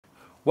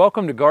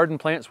Welcome to Garden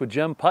Plants with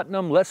Jim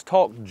Putnam. Let's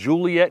talk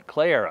Juliet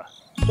Cleyera.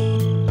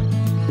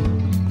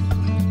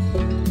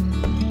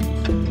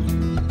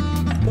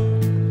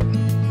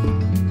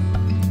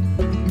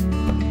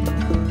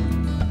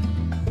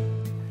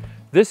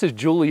 This is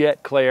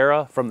Juliet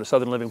Cleyera from the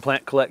Southern Living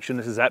Plant Collection.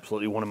 This is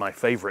absolutely one of my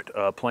favorite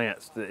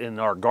plants in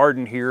our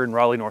garden here in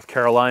Raleigh, North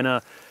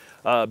Carolina.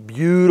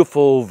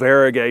 Beautiful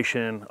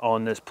variegation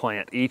on this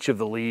plant. Each of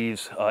the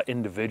leaves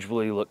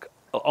individually look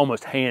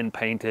almost hand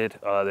painted.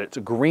 It's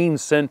a green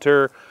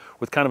center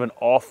with kind of an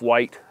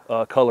off-white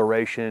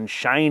coloration,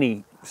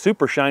 shiny,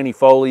 super shiny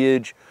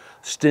foliage.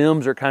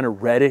 Stems are kind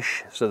of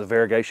reddish, so the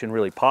variegation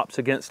really pops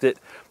against it.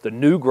 The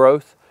new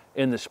growth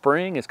in the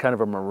spring is kind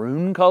of a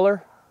maroon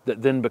color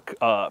that then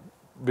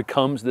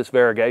becomes this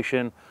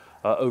variegation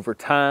over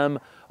time.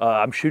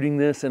 I'm shooting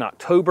this in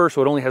October,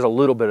 so it only has a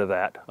little bit of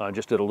that.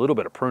 Just did a little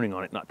bit of pruning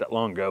on it not that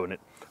long ago, and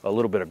a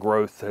little bit of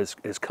growth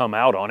has come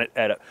out on it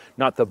at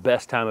not the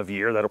best time of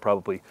year. That'll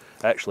probably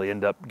actually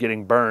end up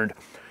getting burned.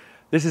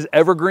 This is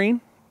evergreen.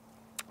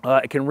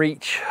 It can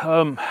reach,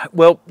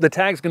 well, the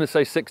tag's gonna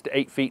say 6 to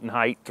 8 feet in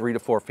height, 3 to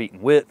 4 feet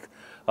in width.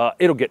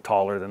 It'll get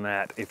taller than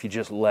that if you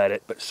just let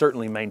it, but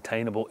certainly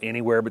maintainable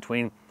anywhere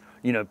between,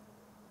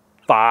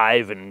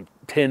 5 and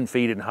 10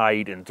 feet in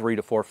height and 3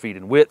 to 4 feet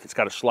in width. It's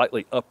got a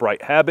slightly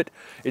upright habit.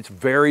 It's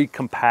very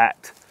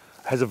compact,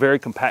 has a very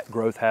compact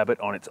growth habit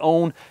on its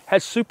own,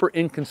 has super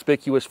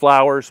inconspicuous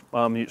flowers.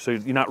 So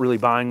you're not really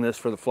buying this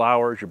for the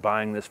flowers, you're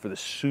buying this for the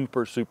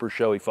super, super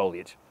showy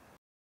foliage.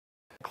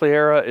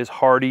 Cleyera is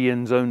hardy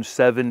in zone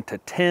 7 to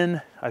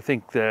 10. I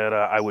think that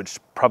I would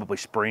probably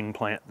spring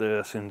plant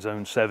this in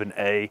zone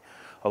 7A.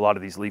 A lot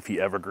of these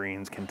leafy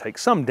evergreens can take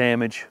some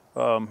damage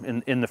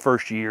in the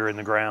first year in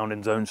the ground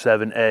in zone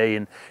 7A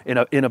and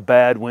in a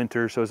bad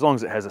winter. So as long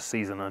as it has a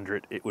season under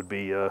it, it'd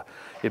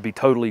be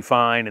totally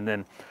fine. And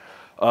then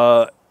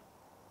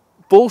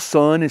full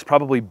sun is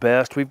probably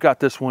best. We've got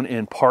this one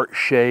in part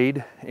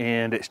shade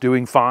and it's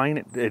doing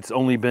fine. It's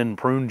only been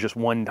pruned just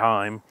one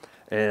time,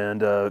 and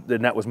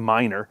that was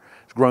minor.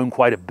 It's grown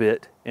quite a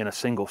bit in a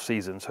single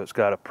season, so it's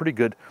got a pretty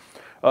good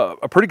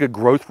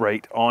growth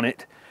rate on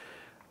it.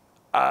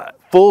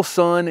 Full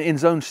sun in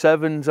zone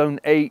 7, zone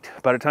 8,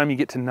 by the time you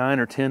get to 9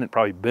 or 10, it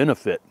probably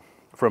benefit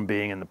from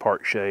being in the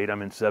part shade.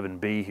 I'm in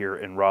 7B here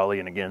in Raleigh,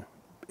 and again,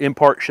 in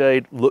part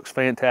shade, looks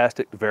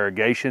fantastic. The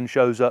variegation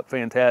shows up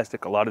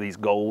fantastic. A lot of these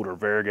gold or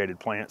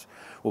variegated plants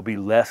will be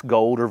less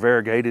gold or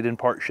variegated in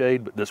part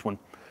shade, but this one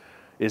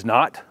is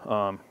not.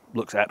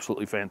 Looks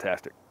absolutely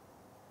fantastic.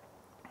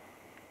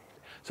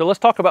 So let's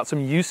talk about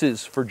some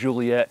uses for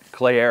Juliet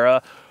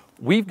Cleyera.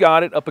 We've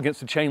got it up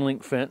against a chain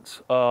link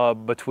fence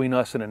between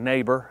us and a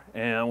neighbor,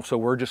 and so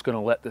we're just going to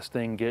let this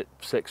thing get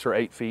 6 or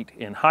 8 feet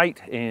in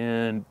height,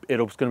 and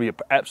it's going to be an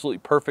absolutely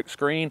perfect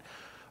screen.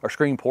 Our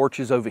screen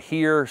porch is over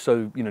here,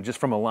 so just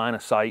from a line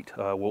of sight,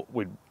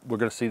 we're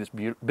going to see this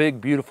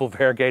big, beautiful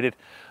variegated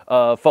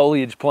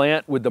foliage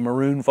plant with the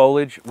maroon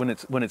foliage when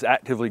it's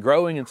actively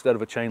growing instead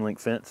of a chain link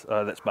fence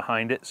that's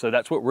behind it. So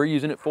that's what we're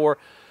using it for.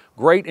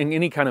 Great in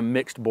any kind of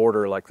mixed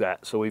border like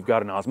that. So we've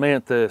got an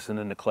osmanthus and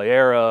then the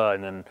Cleyera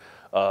and then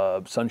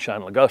sunshine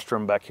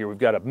ligustrum back here. We've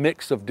got a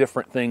mix of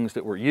different things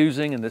that we're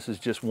using, and this is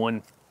just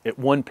one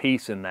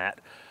piece in that.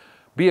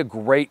 Be a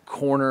great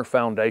corner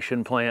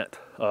foundation plant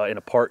in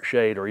a part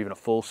shade or even a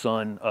full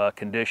sun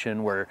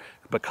condition where,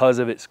 because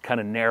of its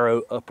kind of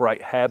narrow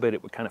upright habit,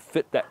 it would kind of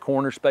fit that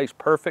corner space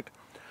perfect.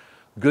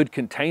 Good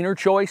container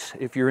choice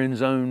if you're in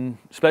zone,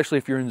 especially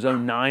if you're in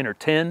zone 9 or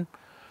 10.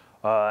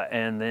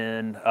 And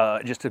then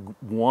just a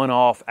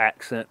one-off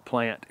accent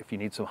plant if you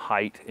need some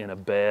height in a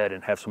bed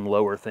and have some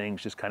lower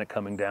things just kind of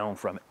coming down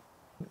from it.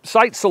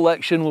 Site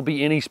selection will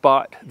be any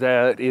spot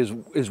that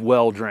is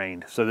well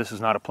drained. So this is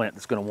not a plant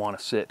that's going to want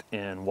to sit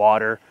in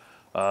water,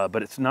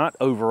 but it's not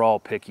overall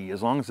picky.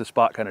 As long as the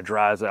spot kind of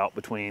dries out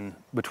between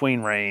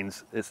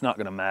rains, it's not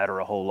going to matter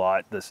a whole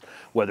lot.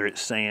 Whether it's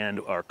sand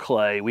or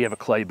clay, we have a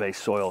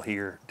clay-based soil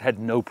here. It had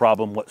no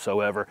problem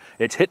whatsoever.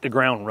 It's hit the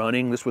ground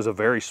running. This was a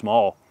very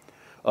small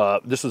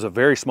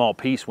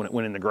piece when it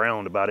went in the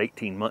ground about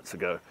 18 months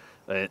ago.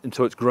 And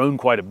so it's grown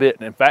quite a bit.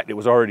 And in fact, it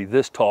was already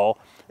this tall,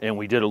 and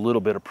we did a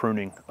little bit of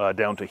pruning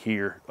down to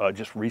here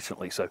just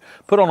recently. So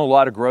put on a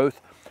lot of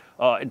growth.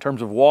 In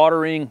terms of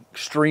watering,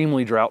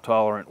 extremely drought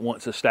tolerant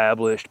once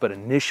established, but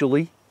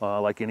initially,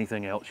 like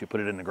anything else, you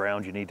put it in the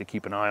ground, you need to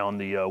keep an eye on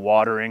the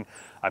watering.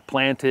 I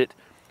plant it,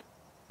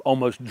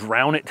 almost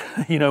drown it,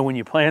 when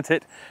you plant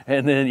it,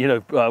 and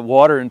then,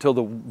 water until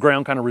the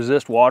ground kind of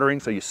resists watering,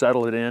 so you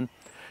settle it in.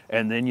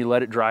 And then you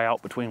let it dry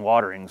out between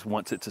waterings.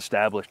 Once it's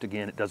established,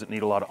 again, it doesn't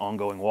need a lot of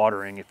ongoing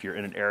watering if you're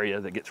in an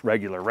area that gets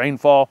regular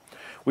rainfall.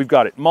 We've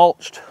got it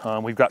mulched.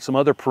 We've got some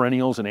other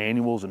perennials and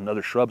annuals and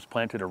other shrubs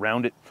planted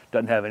around it.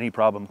 Doesn't have any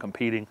problem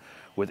competing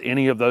with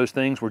any of those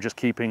things. We're just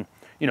keeping,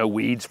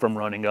 weeds from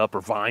running up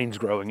or vines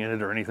growing in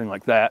it or anything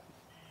like that.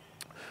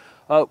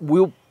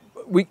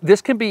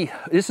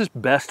 This is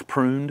best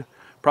pruned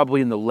probably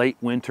in the late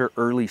winter,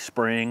 early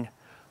spring.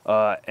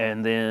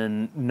 and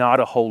then not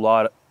a whole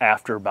lot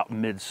after about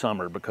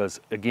midsummer, because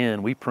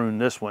again, we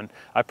pruned this one.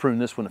 I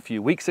pruned this one a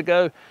few weeks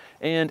ago,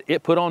 and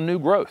it put on new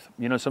growth.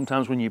 You know,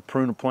 sometimes when you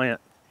prune a plant,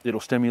 it'll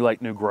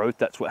stimulate new growth.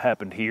 That's what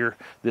happened here.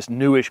 This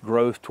newish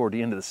growth toward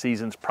the end of the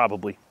season's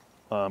probably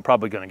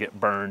going to get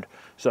burned.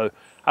 So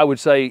I would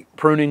say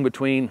pruning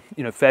between,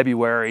 you know,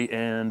 February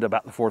and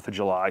about the 4th of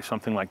July,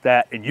 something like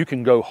that. And you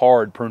can go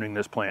hard pruning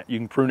this plant. You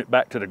can prune it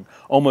back to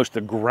almost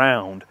the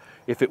ground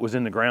if it was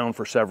in the ground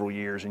for several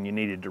years and you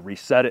needed to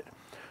reset it.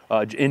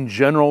 In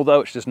general,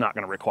 though, it's just not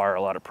going to require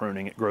a lot of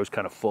pruning. It grows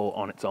kind of full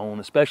on its own,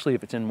 especially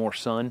if it's in more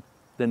sun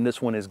than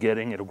this one is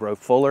getting. It'll grow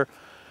fuller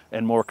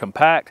and more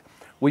compact.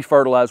 We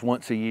fertilize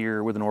once a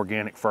year with an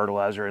organic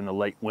fertilizer in the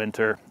late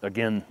winter.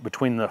 Again,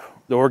 between the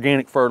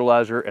organic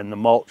fertilizer and the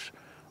mulch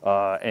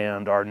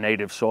and our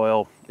native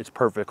soil, it's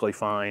perfectly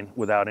fine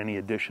without any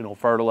additional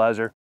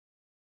fertilizer.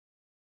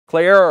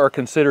 Cleyera are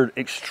considered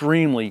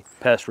extremely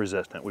pest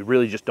resistant. We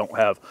really just don't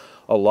have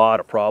a lot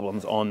of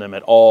problems on them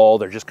at all.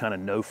 They're just kind of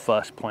no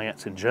fuss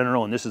plants in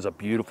general, and this is a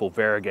beautiful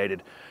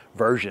variegated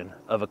version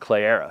of a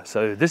Cleyera.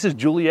 So this is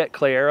Juliet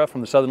Cleyera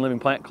from the Southern Living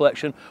Plant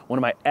Collection, one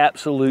of my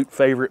absolute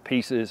favorite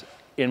pieces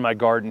in my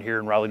garden here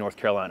in Raleigh, North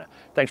Carolina.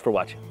 Thanks for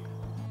watching.